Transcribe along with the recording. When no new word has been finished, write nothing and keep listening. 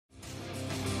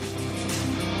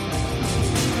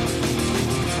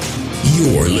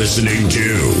You're listening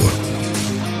to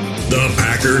the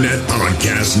Packernet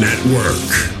Podcast Network.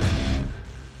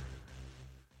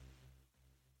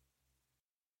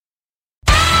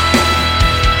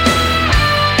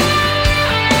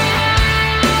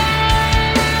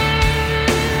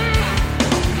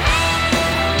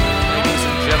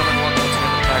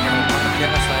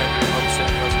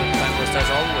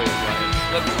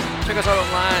 Check us out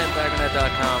online,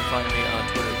 Packernet.com. Find me on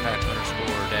Twitter,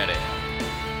 Pack_Daddy.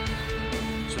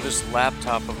 So this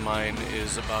laptop of mine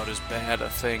is about as bad a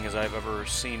thing as I've ever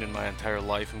seen in my entire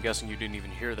life. I'm guessing you didn't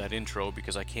even hear that intro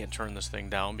because I can't turn this thing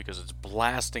down because it's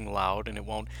blasting loud and it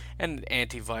won't. And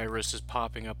antivirus is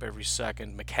popping up every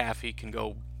second. McAfee can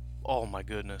go, oh my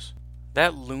goodness.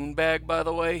 That loon bag, by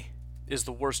the way, is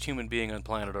the worst human being on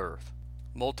planet Earth.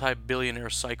 Multi-billionaire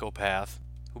psychopath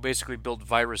who basically built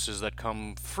viruses that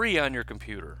come free on your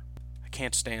computer. I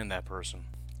can't stand that person.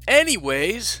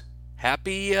 Anyways,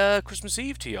 happy Christmas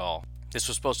Eve to y'all. This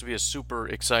was supposed to be a super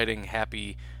exciting,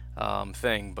 happy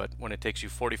thing, but when it takes you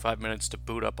 45 minutes to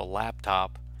boot up a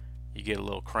laptop, you get a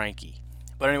little cranky.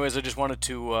 But anyways, I just wanted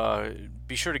to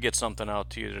be sure to get something out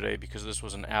to you today because this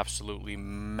was an absolutely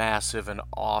massive and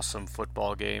awesome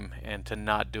football game, and to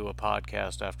not do a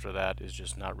podcast after that is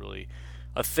just not really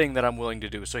a thing that I'm willing to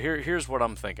do. So here's what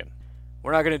I'm thinking.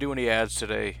 We're not going to do any ads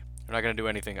today. We're not going to do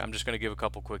anything. I'm just going to give a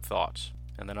couple quick thoughts.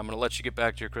 And then I'm going to let you get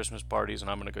back to your Christmas parties, and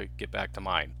I'm going to get back to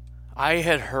mine. I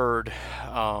had heard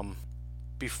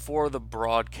before the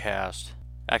broadcast,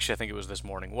 actually I think it was this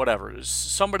morning, whatever,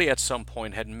 somebody at some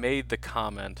point had made the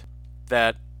comment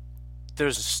that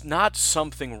there's not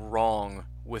something wrong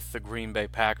with the Green Bay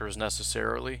Packers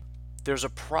necessarily. There's a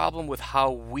problem with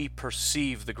how we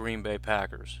perceive the Green Bay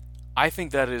Packers. I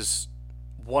think that is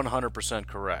 100%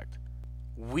 correct.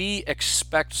 We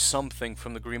expect something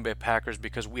from the Green Bay Packers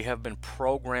because we have been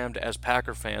programmed as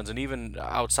Packer fans, and even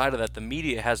outside of that, the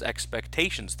media has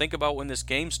expectations. Think about when this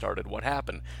game started, what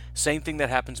happened. Same thing that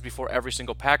happens before every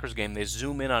single Packers game. They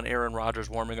zoom in on Aaron Rodgers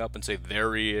warming up and say,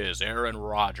 there he is, Aaron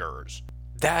Rodgers.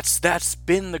 That's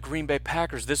been the Green Bay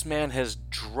Packers. This man has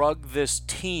drugged this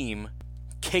team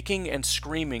kicking and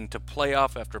screaming to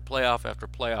playoff after playoff after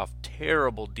playoff.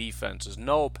 Terrible defenses,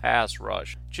 no pass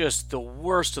rush, just the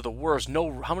worst of the worst.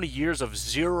 How many years of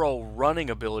zero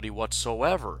running ability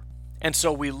whatsoever? And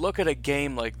so we look at a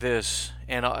game like this,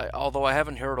 and although I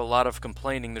haven't heard a lot of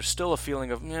complaining, there's still a feeling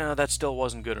of, that still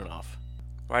wasn't good enough.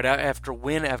 Right? After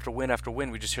win after win after win,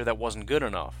 we just hear that wasn't good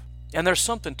enough. And there's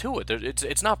something to it.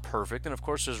 It's not perfect, and of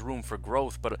course there's room for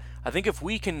growth, but I think if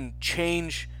we can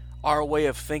change our way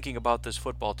of thinking about this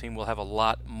football team, will have a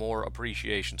lot more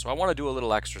appreciation. So I want to do a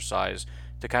little exercise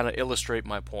to kind of illustrate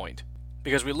my point.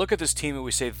 Because we look at this team and we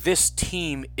say, this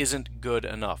team isn't good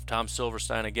enough. Tom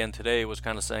Silverstein again today was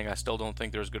kind of saying, I still don't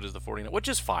think they're as good as the 49ers, which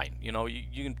is fine.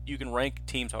 You can rank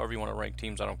teams however you want to rank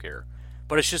teams, I don't care.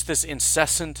 But it's just this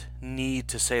incessant need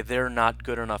to say they're not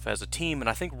good enough as a team. And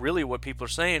I think really what people are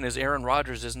saying is Aaron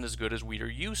Rodgers isn't as good as we are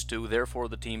used to, therefore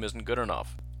the team isn't good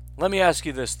enough. Let me ask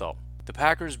you this though. The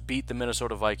Packers beat the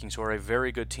Minnesota Vikings, who are a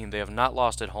very good team. They have not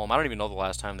lost at home. I don't even know the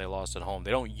last time they lost at home. They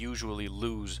don't usually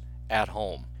lose at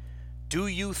home. Do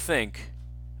you think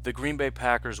the Green Bay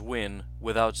Packers win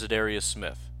without Za'Darius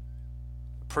Smith?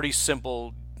 Pretty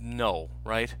simple no,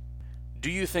 right?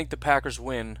 Do you think the Packers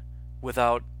win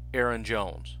without Aaron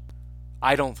Jones?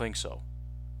 I don't think so.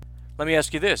 Let me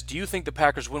ask you this. Do you think the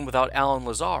Packers win without Allen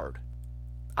Lazard?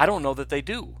 I don't know that they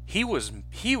do.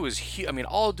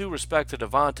 All due respect to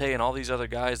Devontae and all these other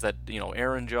guys that,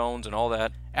 Aaron Jones and all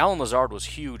that, Allen Lazard was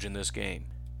huge in this game.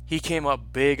 He came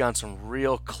up big on some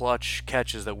real clutch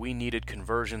catches that we needed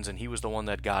conversions, and he was the one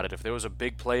that got it. If there was a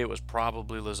big play, it was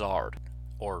probably Lazard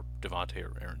or Devontae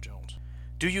or Aaron Jones.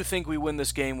 Do you think we win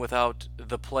this game without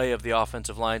the play of the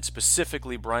offensive line,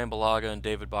 specifically Brian Bulaga and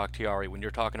David Bakhtiari, when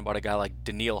you're talking about a guy like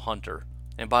Danielle Hunter?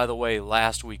 And by the way,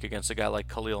 last week against a guy like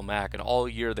Khalil Mack, and all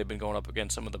year they've been going up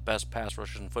against some of the best pass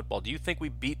rushers in football. Do you think we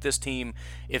beat this team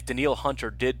if Danielle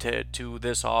Hunter did to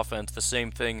this offense the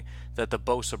same thing that the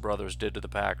Bosa brothers did to the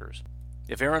Packers?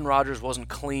 If Aaron Rodgers wasn't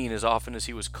clean as often as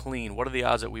he was clean, what are the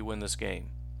odds that we win this game?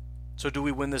 So do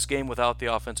we win this game without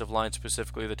the offensive line,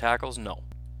 specifically the tackles? No.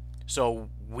 So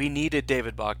we needed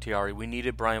David Bakhtiari, we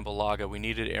needed Brian Bulaga, we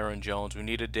needed Aaron Jones, we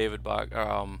needed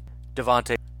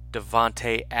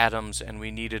Devontae Adams, and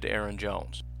we needed Aaron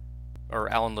Jones.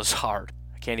 Or Allen Lazard.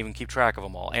 I can't even keep track of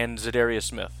them all. And Za'Darius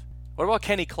Smith. What about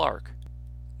Kenny Clark?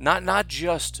 Not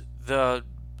just the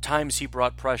times he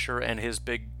brought pressure and his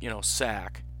big,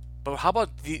 sack, but how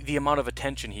about the amount of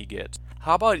attention he gets?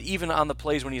 How about even on the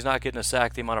plays when he's not getting a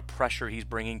sack, the amount of pressure he's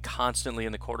bringing constantly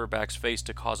in the quarterback's face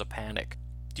to cause a panic?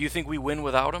 Do you think we win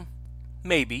without him?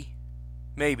 Maybe.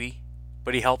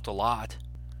 but he helped a lot.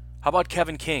 How about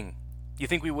Kevin King? You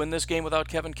think we win this game without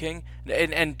Kevin King?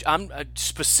 And I'm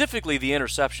specifically the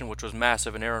interception, which was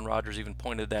massive, and Aaron Rodgers even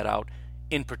pointed that out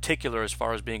in particular as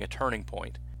far as being a turning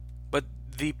point. But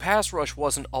the pass rush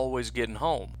wasn't always getting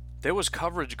home. There was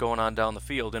coverage going on down the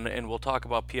field, and we'll talk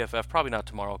about PFF, probably not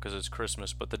tomorrow because it's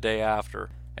Christmas, but the day after.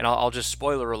 And I'll just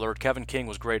spoiler alert, Kevin King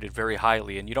was graded very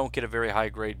highly, and you don't get a very high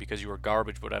grade because you were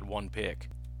garbage but had one pick.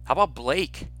 How about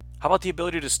Blake? How about the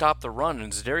ability to stop the run?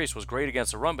 And Za'Darius was great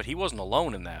against the run, but he wasn't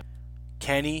alone in that.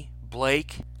 Kenny,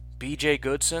 Blake, B.J.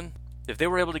 Goodson, if they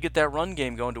were able to get that run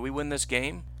game going, do we win this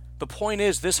game? The point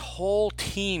is, this whole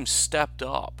team stepped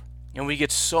up, and we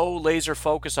get so laser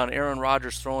focused on Aaron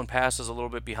Rodgers throwing passes a little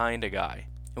bit behind a guy.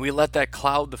 And we let that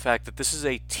cloud the fact that this is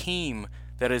a team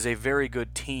that is a very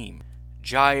good team.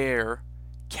 Jair,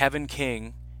 Kevin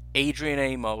King, Adrian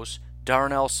Amos,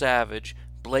 Darnell Savage,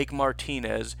 Blake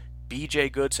Martinez, B.J.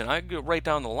 Goodson. I go right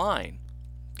down the line.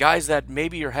 Guys that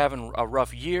maybe are having a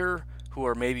rough year, who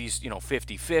are maybe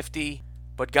 50-50,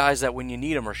 but guys that when you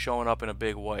need them are showing up in a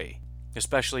big way,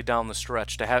 especially down the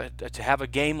stretch. To have a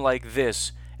game like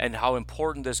this, and how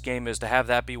important this game is, to have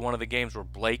that be one of the games where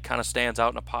Blake kind of stands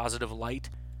out in a positive light.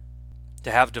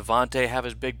 To have Devontae have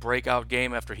his big breakout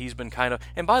game after he's been kind of...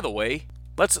 And by the way,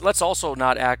 let's also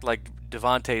not act like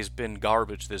Devontae's been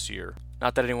garbage this year.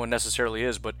 Not that anyone necessarily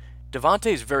is, but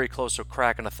Devontae's very close to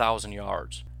cracking 1,000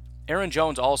 yards. Aaron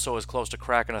Jones also is close to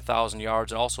cracking 1,000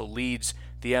 yards and also leads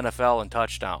the NFL in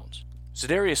touchdowns.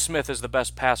 Za'Darius Smith is the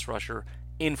best pass rusher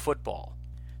in football.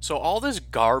 So all this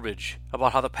garbage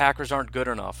about how the Packers aren't good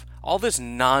enough, all this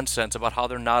nonsense about how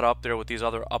they're not up there with these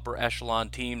other upper echelon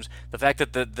teams, the fact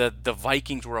that the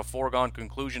Vikings were a foregone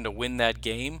conclusion to win that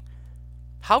game,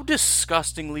 how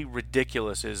disgustingly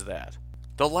ridiculous is that?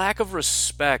 The lack of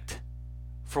respect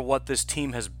for what this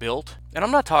team has built. And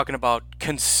I'm not talking about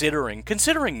considering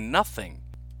nothing.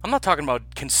 I'm not talking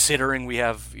about considering we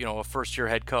have, a first-year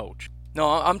head coach. No,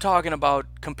 I'm talking about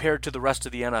compared to the rest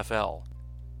of the NFL.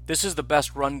 This is the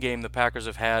best run game the Packers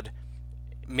have had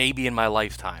maybe in my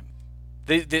lifetime.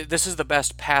 This is the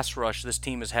best pass rush this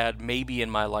team has had maybe in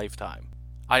my lifetime.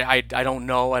 I don't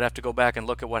know. I'd have to go back and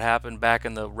look at what happened back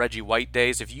in the Reggie White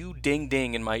days. If you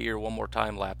ding in my ear one more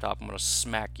time, laptop, I'm going to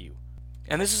smack you.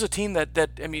 And this is a team that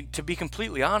to be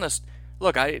completely honest,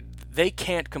 look, they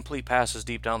can't complete passes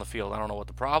deep down the field. I don't know what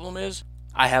the problem is.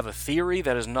 I have a theory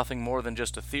that is nothing more than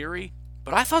just a theory.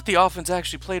 But I thought the offense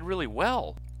actually played really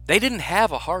well. They didn't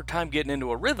have a hard time getting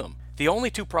into a rhythm. The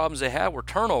only two problems they had were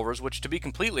turnovers, which, to be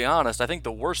completely honest, I think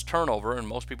the worst turnover, and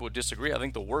most people would disagree, I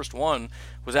think the worst one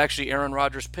was actually Aaron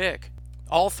Rodgers' pick.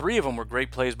 All three of them were great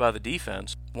plays by the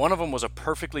defense. One of them was a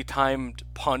perfectly timed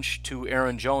punch to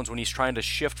Aaron Jones when he's trying to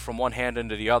shift from one hand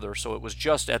into the other, so it was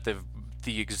just at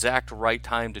the exact right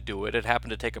time to do it. It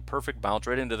happened to take a perfect bounce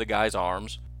right into the guy's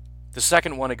arms. The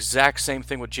second one, exact same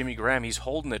thing with Jimmy Graham. He's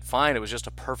holding it fine. It was just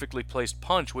a perfectly placed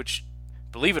punch, which,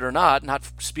 believe it or not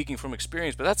speaking from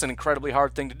experience, but that's an incredibly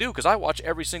hard thing to do because I watch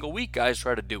every single week guys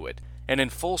try to do it. And in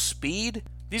full speed,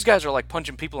 these guys are like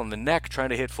punching people in the neck trying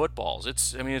to hit footballs.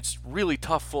 It's really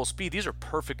tough full speed. These are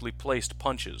perfectly placed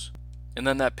punches. And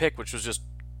then that pick, which was just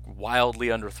wildly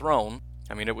underthrown,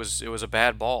 it was a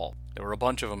bad ball. There were a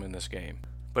bunch of them in this game.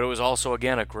 But it was also,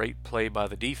 again, a great play by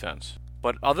the defense.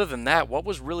 But other than that, what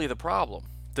was really the problem?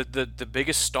 The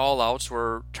biggest stall-outs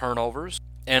were turnovers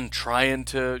and trying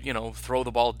to, throw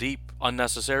the ball deep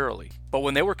unnecessarily. But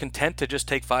when they were content to just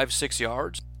take 5-6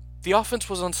 yards, the offense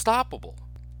was unstoppable.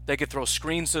 They could throw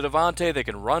screens to Devontae, they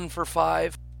could run for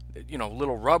 5,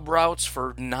 little rub routes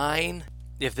for 9.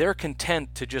 If they're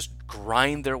content to just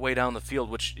grind their way down the field,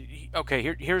 which,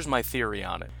 okay, here's my theory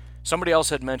on it. Somebody else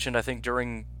had mentioned, I think,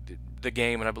 during the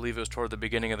game, and I believe it was toward the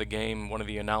beginning of the game, one of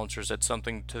the announcers said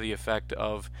something to the effect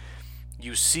of,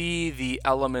 you see the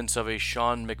elements of a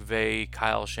Sean McVay,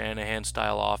 Kyle Shanahan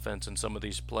style offense in some of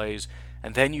these plays,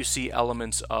 and then you see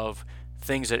elements of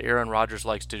things that Aaron Rodgers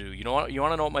likes to do. You want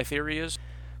to know what my theory is?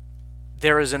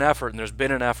 There is an effort, and there's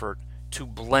been an effort, to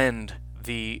blend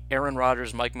the Aaron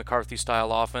Rodgers, Mike McCarthy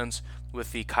style offense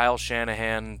with the Kyle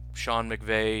Shanahan, Sean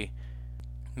McVay,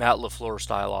 Matt LaFleur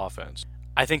style offense.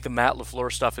 I think the Matt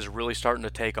LaFleur stuff is really starting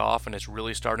to take off, and it's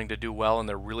really starting to do well, and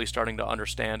they're really starting to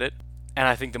understand it. And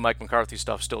I think the Mike McCarthy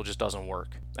stuff still just doesn't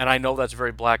work. And I know that's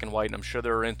very black and white, and I'm sure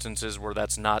there are instances where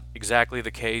that's not exactly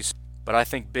the case, but I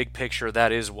think big picture,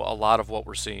 that is a lot of what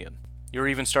we're seeing. You're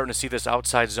even starting to see this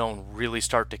outside zone really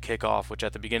start to kick off, which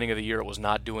at the beginning of the year it was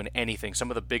not doing anything.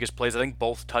 Some of the biggest plays, I think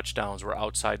both touchdowns were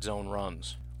outside zone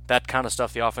runs. That kind of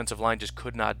stuff the offensive line just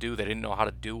could not do. They didn't know how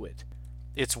to do it.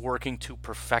 It's working to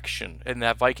perfection. In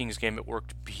that Vikings game, it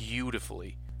worked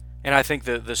beautifully. And I think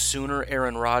the sooner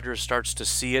Aaron Rodgers starts to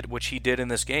see it, which he did in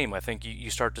this game, I think you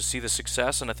start to see the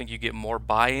success, and I think you get more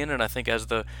buy-in, and I think as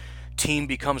the team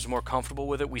becomes more comfortable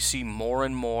with it, we see more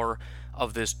and more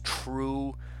of this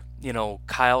true,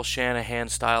 Kyle Shanahan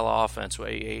style offense,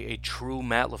 a true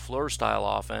Matt LaFleur style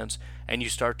offense, and you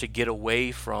start to get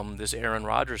away from this Aaron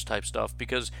Rodgers type stuff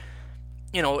because,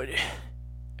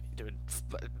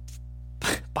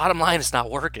 bottom line, it's not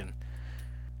working.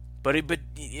 But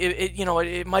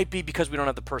it might be because we don't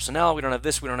have the personnel, we don't have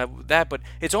this, we don't have that, but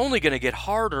it's only going to get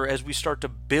harder as we start to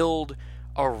build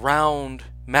around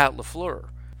Matt LaFleur.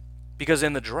 Because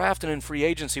in the draft and in free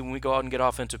agency, when we go out and get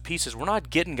offensive pieces, we're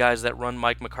not getting guys that run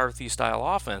Mike McCarthy-style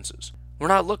offenses. We're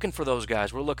not looking for those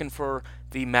guys. We're looking for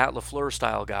the Matt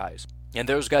LaFleur-style guys. And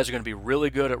those guys are going to be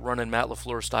really good at running Matt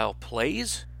LaFleur-style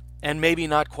plays, and maybe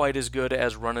not quite as good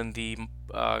as running the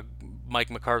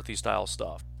Mike McCarthy-style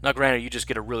stuff. Now, granted, you just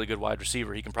get a really good wide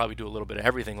receiver. He can probably do a little bit of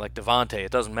everything, like Devontae.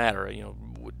 It doesn't matter.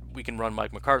 We can run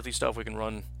Mike McCarthy stuff. We can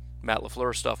run Matt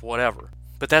LaFleur stuff, whatever.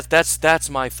 But that's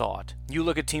my thought. You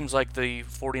look at teams like the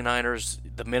 49ers,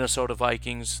 the Minnesota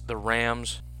Vikings, the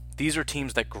Rams. These are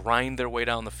teams that grind their way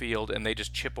down the field and they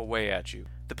just chip away at you.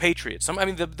 The Patriots.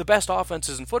 The best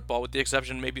offenses in football, with the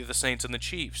exception maybe of the Saints and the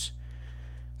Chiefs.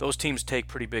 Those teams take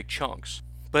pretty big chunks.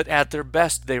 But at their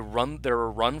best, they're a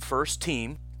run-first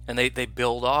team, and they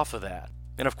build off of that.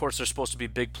 And of course, there's supposed to be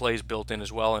big plays built in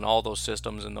as well in all those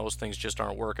systems, and those things just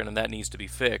aren't working, and that needs to be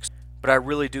fixed. But I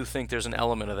really do think there's an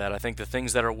element of that. I think the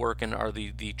things that are working are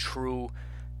the true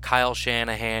Kyle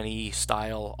Shanahan-y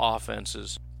style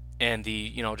offenses, and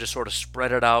the just sort of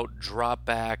spread it out, drop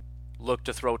back, look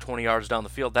to throw 20 yards down the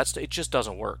field. It just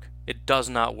doesn't work. It does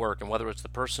not work. And whether it's the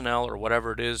personnel or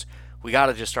whatever it is, we got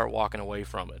to just start walking away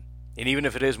from it. And even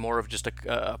if it is more of just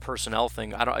a personnel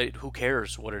thing, who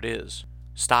cares what it is?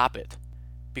 Stop it.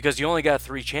 Because you only got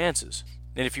 3 chances.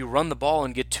 And if you run the ball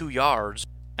and get 2 yards,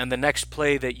 and the next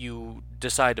play that you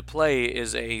decide to play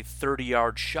is a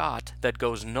 30-yard shot that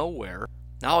goes nowhere,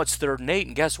 now it's 3rd and 8,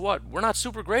 and guess what? We're not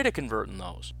super great at converting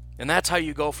those. And that's how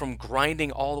you go from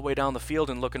grinding all the way down the field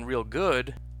and looking real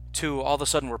good to all of a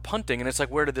sudden we're punting, and it's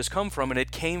like, where did this come from? And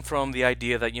it came from the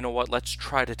idea that, let's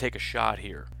try to take a shot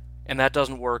here. And that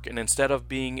doesn't work, and instead of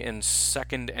being in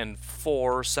 2nd and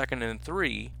 4, 2nd and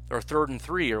 3, or 3rd and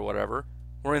 3 or whatever,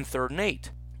 we're in 3rd and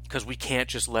 8, because we can't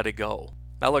just let it go.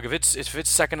 Now look, if it's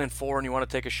 2nd and 4 and you want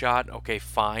to take a shot, okay,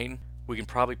 fine. We can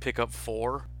probably pick up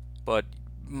 4, but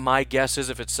my guess is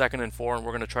if it's 2nd and 4 and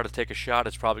we're going to try to take a shot,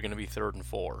 it's probably going to be 3rd and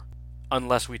 4,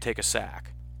 unless we take a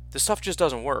sack. This stuff just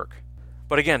doesn't work.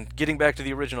 But again, getting back to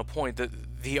the original point,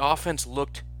 the offense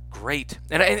looked great.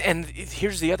 And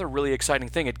here's the other really exciting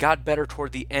thing. It got better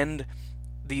toward the end,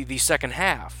 the second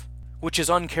half, which is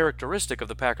uncharacteristic of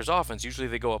the Packers offense. Usually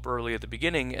they go up early at the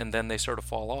beginning and then they sort of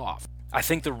fall off. I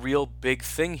think the real big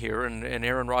thing here, and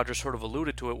Aaron Rodgers sort of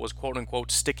alluded to it, was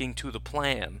quote-unquote sticking to the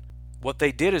plan. What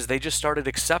they did is they just started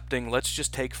accepting, let's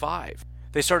just take 5.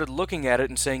 They started looking at it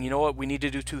and saying, you know what, we need to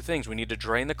do 2 things. We need to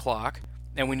drain the clock,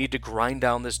 and we need to grind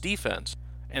down this defense.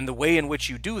 And the way in which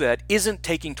you do that isn't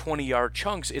taking 20-yard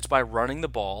chunks. It's by running the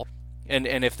ball. And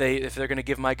if they're going to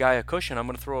give my guy a cushion, I'm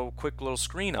going to throw a quick little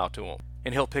screen out to him,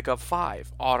 and he'll pick up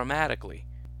 5 automatically.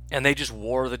 And they just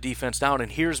wore the defense down.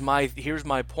 And here's my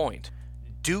point: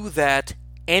 do that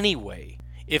anyway.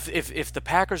 If the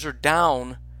Packers are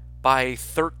down by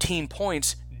 13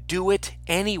 points, do it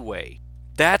anyway.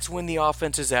 That's when the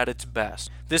offense is at its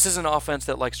best. This is an offense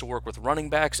that likes to work with running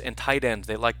backs and tight ends.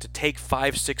 They like to take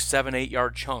 5, 6, 7,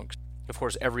 8-yard chunks. Of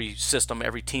course, every system,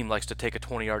 every team likes to take a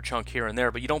 20-yard chunk here and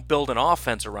there, but you don't build an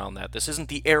offense around that. This isn't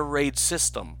the air raid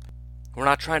system. We're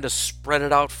not trying to spread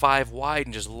it out 5 wide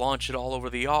and just launch it all over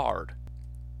the yard.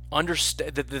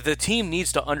 The team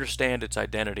needs to understand its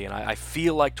identity, and I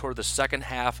feel like toward the second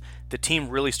half, the team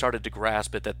really started to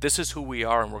grasp it, that this is who we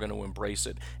are and we're going to embrace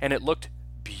it. And it looked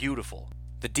beautiful.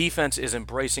 The defense is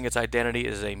embracing its identity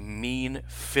as a mean,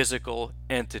 physical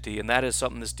entity, and that is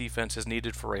something this defense has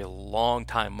needed for a long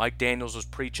time. Mike Daniels was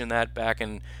preaching that back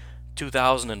in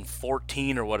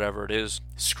 2014 or whatever it is,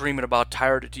 screaming about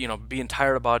being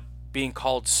tired about being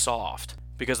called soft,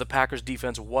 because the Packers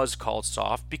defense was called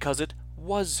soft because it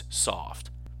was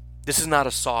soft. This is not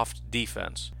a soft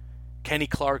defense. Kenny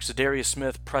Clark, Zadarius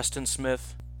Smith, Preston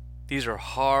Smith, these are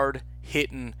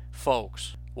hard-hitting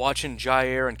folks. Watching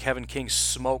Jair and Kevin King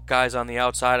smoke guys on the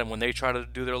outside, and when they try to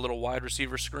do their little wide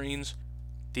receiver screens,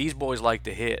 these boys like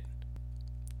to hit.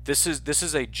 This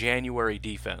is a January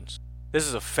defense. This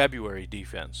is a February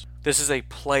defense. This is a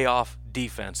playoff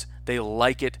defense. They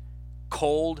like it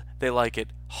cold. They like it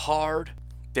hard.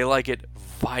 They like it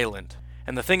violent.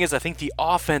 And the thing is, I think the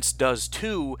offense does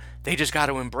too. They just got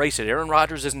to embrace it. Aaron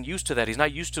Rodgers isn't used to that. He's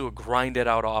not used to a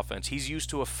grinded-out offense. He's used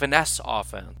to a finesse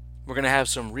offense. We're going to have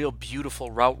some real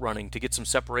beautiful route running to get some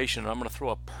separation, and I'm going to throw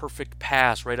a perfect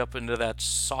pass right up into that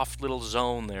soft little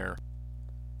zone there.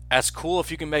 That's cool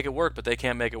if you can make it work, but they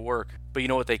can't make it work. But you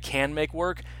know what they can make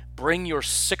work? Bring your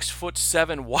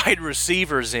 6'7" wide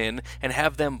receivers in and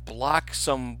have them block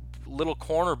some little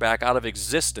cornerback out of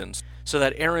existence so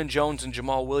that Aaron Jones and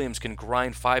Jamal Williams can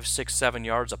grind 5, 6, 7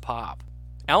 yards a pop.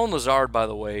 Allen Lazard, by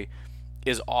the way,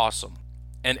 is awesome.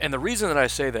 And the reason that I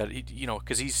say that,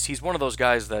 because he's one of those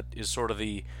guys that is sort of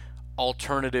the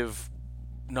alternative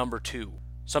number 2.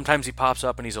 Sometimes he pops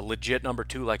up and he's a legit number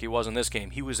 2 like he was in this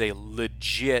game. He was a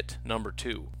legit number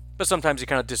 2. But sometimes he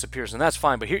kind of disappears, and that's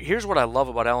fine. But here's what I love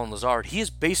about Allen Lazard. He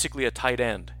is basically a tight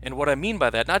end. And what I mean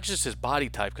by that, not just his body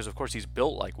type, because of course he's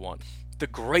built like one. The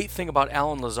great thing about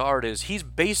Allen Lazard is he's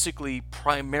basically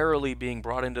primarily being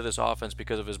brought into this offense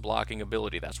because of his blocking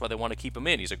ability. That's why they want to keep him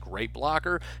in. He's a great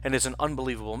blocker, and it's an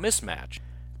unbelievable mismatch.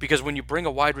 Because when you bring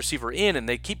a wide receiver in, and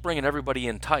they keep bringing everybody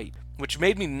in tight, which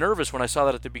made me nervous when I saw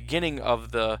that at the beginning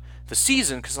of the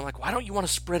season, because I'm like, why don't you want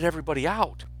to spread everybody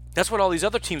out? That's what all these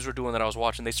other teams were doing that I was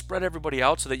watching. They spread everybody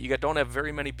out so that you don't have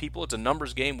very many people. It's a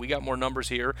numbers game. We got more numbers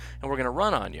here, and we're going to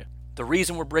run on you. The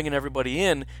reason we're bringing everybody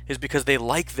in is because they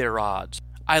like their odds.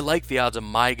 I like the odds of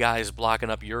my guys blocking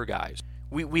up your guys.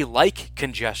 We like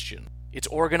congestion. It's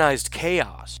organized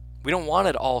chaos. We don't want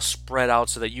it all spread out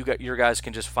so that your guys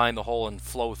can just find the hole and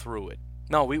flow through it.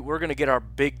 No, we're going to get our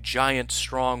big, giant,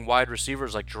 strong wide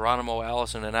receivers like Geronimo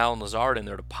Allison and Allen Lazard in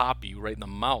there to pop you right in the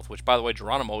mouth, which, by the way,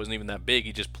 Geronimo isn't even that big.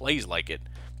 He just plays like it.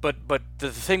 But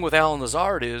the thing with Allen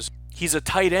Lazard is he's a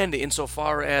tight end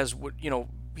insofar as,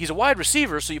 he's a wide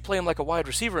receiver, so you play him like a wide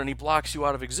receiver and he blocks you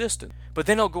out of existence. But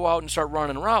then he'll go out and start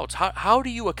running routes. How do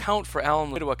you account for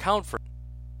Allen?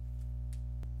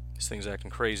 This thing's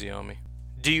acting crazy on me.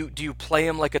 Do you play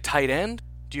him like a tight end?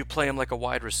 Do you play him like a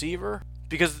wide receiver?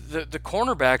 Because the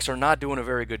cornerbacks are not doing a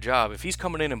very good job. If he's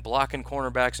coming in and blocking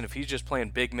cornerbacks and if he's just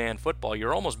playing big man football,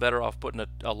 you're almost better off putting a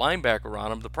linebacker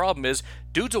on him. The problem is,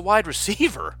 dude's a wide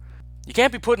receiver. You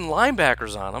can't be putting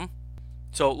linebackers on him.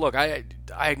 So, look, I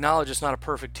acknowledge it's not a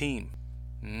perfect team.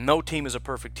 No team is a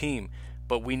perfect team.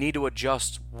 But we need to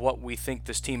adjust what we think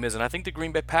this team is. And I think the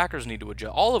Green Bay Packers need to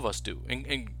adjust. All of us do,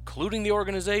 including the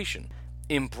organization.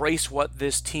 Embrace what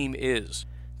this team is.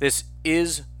 This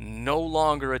is no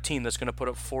longer a team that's going to put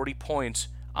up 40 points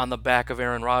on the back of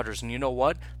Aaron Rodgers. And you know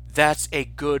what? That's a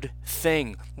good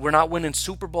thing. We're not winning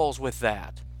Super Bowls with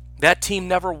that. That team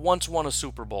never once won a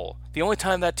Super Bowl. The only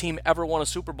time that team ever won a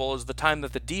Super Bowl is the time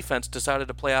that the defense decided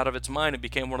to play out of its mind and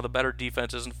became one of the better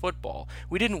defenses in football.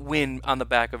 We didn't win on the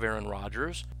back of Aaron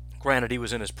Rodgers. Granted, he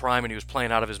was in his prime and he was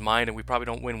playing out of his mind, and we probably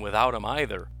don't win without him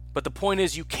either. But the point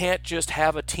is, you can't just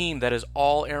have a team that is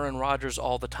all Aaron Rodgers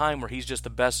all the time where he's just the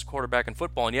best quarterback in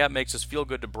football. And yeah, it makes us feel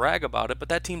good to brag about it, but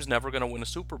that team's never going to win a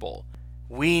Super Bowl.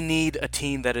 We need a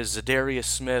team that is Zadarius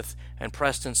Smith and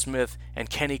Preston Smith and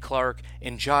Kenny Clark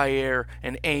and Jair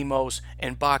and Amos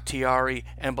and Bakhtiari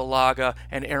and Balaga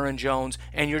and Aaron Jones,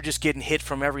 and you're just getting hit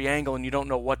from every angle and you don't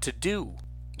know what to do.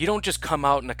 You don't just come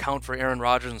out and account for Aaron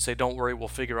Rodgers and say, don't worry, we'll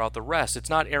figure out the rest. It's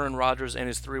not Aaron Rodgers and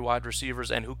his 3 wide receivers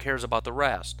and who cares about the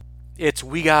rest. It's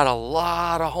we got a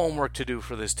lot of homework to do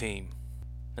for this team.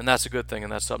 And that's a good thing,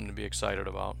 and that's something to be excited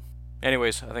about.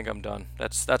 Anyways, I think I'm done.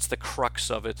 That's the crux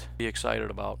of it to be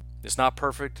excited about. It's not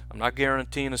perfect. I'm not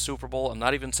guaranteeing a Super Bowl. I'm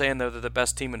not even saying they're the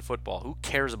best team in football. Who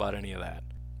cares about any of that?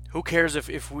 Who cares if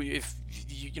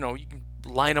you can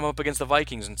line them up against the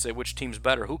Vikings and say which team's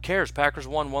better? Who cares? Packers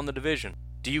won the division.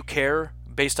 Do you care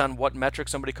based on what metric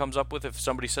somebody comes up with if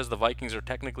somebody says the Vikings are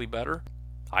technically better?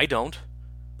 I don't.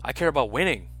 I care about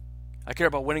winning. I care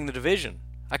about winning the division.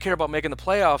 I care about making the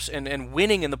playoffs and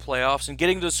winning in the playoffs and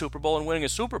getting to the Super Bowl and winning a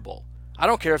Super Bowl. I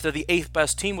don't care if they're the 8th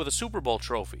best team with a Super Bowl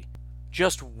trophy.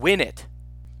 Just win it.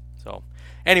 So,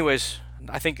 anyways,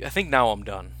 I think now I'm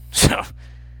done. So,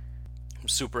 I'm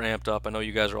super amped up. I know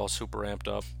you guys are all super amped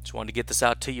up. Just wanted to get this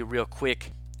out to you real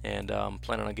quick, and I'm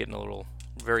planning on getting a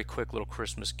very quick little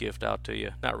Christmas gift out to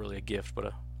you. Not really a gift, but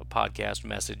a podcast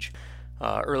message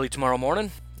early tomorrow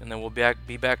morning, and then we'll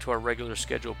be back to our regular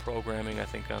scheduled programming, I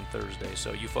think, on Thursday.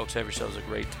 So you folks have yourselves a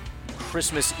great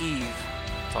Christmas Eve.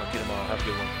 Talk to you tomorrow. Have a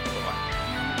good one. Bye-bye.